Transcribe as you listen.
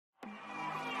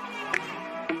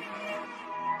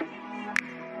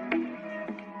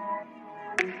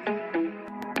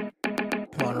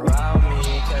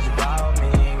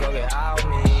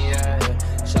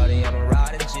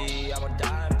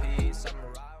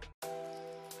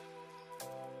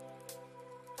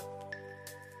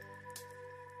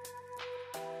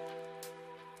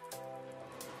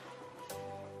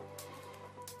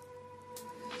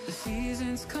The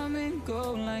seasons come and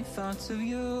go like thoughts of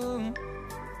you.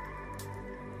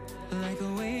 Like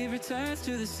a wave returns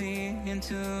to the sea,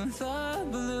 into the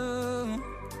blue.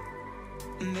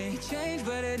 They change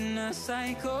but in a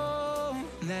cycle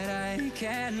that I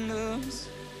can't lose.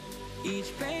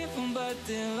 Each painful but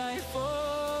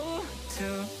delightful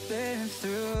to live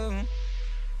through.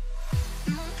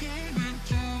 You came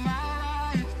into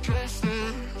my life just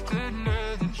like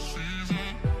another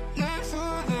season. Not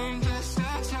for them, just a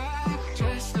time,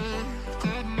 just like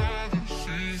another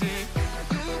season.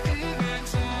 You came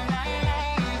into my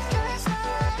life just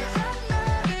like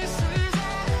another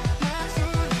season. Not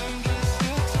for them, just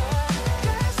a time,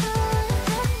 just like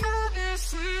another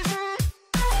season.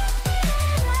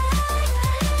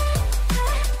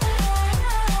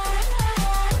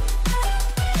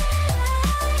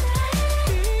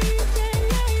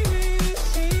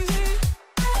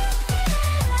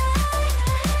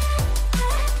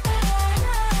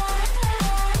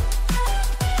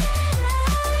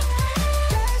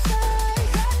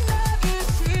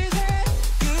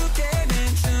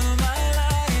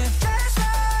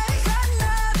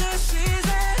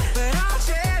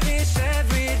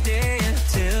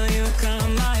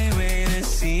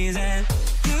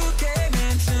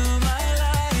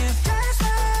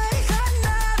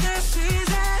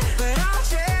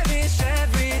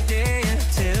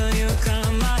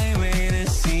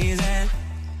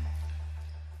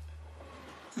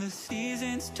 The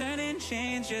seasons turn and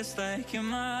change just like your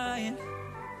mind.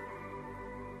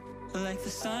 Like the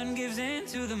sun gives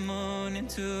into the moon,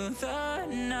 into the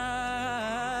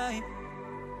night.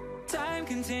 Time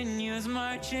continues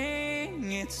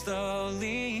marching, it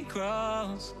slowly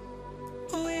crawls.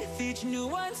 With each new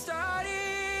one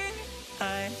starting,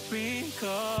 I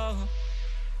recall.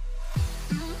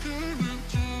 You came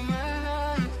into my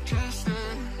life just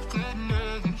like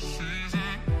another season.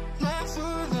 Not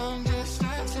for long, just a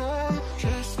time,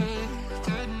 just like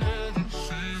another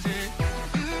season.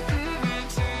 You came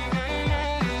into my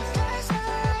life just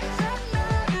like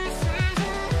another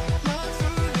season. Not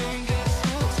for long, just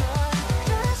a time,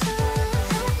 just like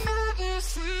another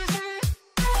season.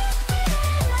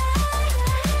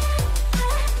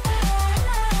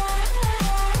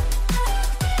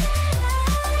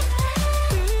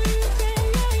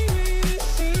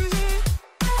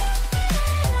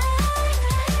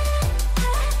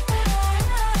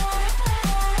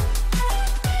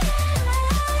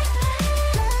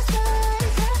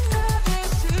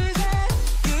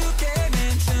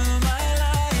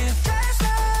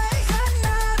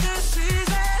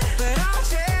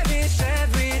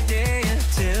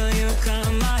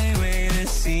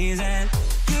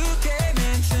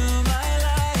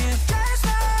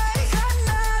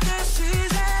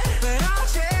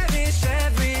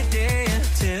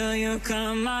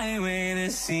 Come my way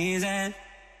this season.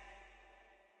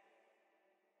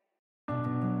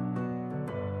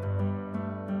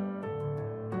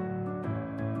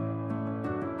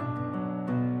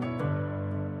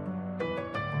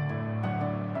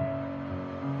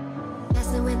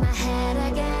 Messing with my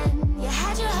head again. You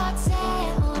had your heart set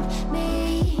on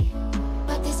me,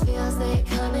 but these feels, they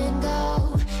come and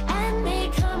go, and they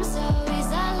come so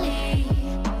easily.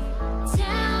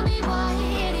 Tell me what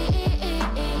it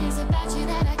is about you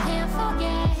that I can't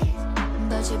forget,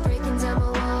 but you're breaking down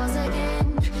my walls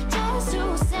again, just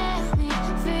to set me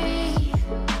free.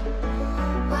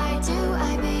 Why do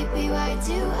I, baby, why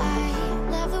do I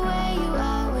love the way you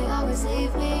are, we always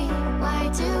leave me? Why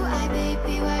do I,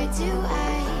 baby, why do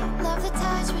I love the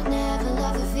touch but never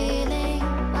love the feeling?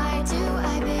 Why do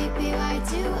I, baby, why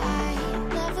do I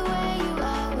love the way you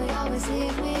are, we always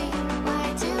leave me?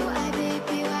 Why do I,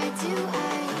 baby, why do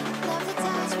I love the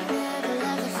touch but never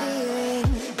love the feeling?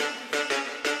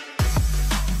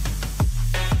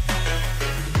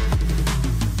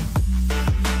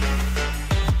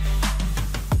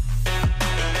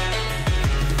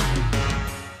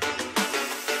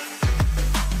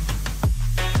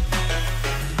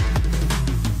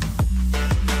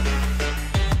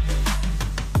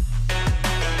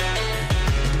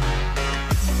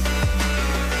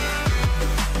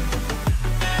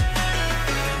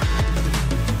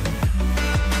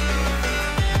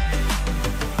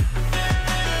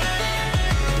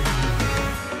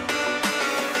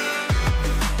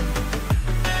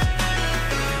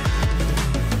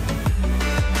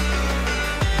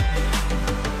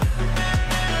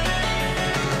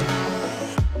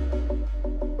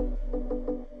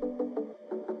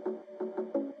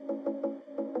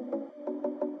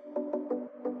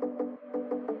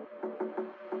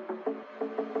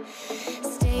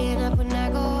 Staying up when I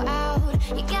go out,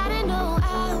 you gotta know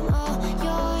I'm all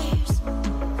yours.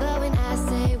 But when I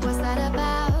say what's that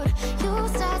about,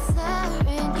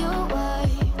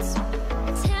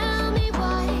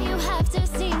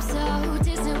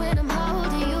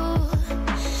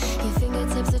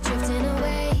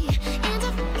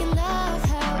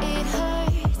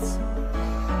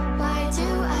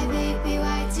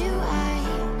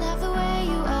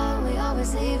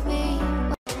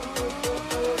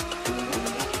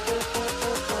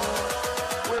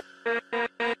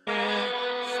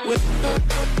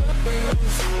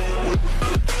 with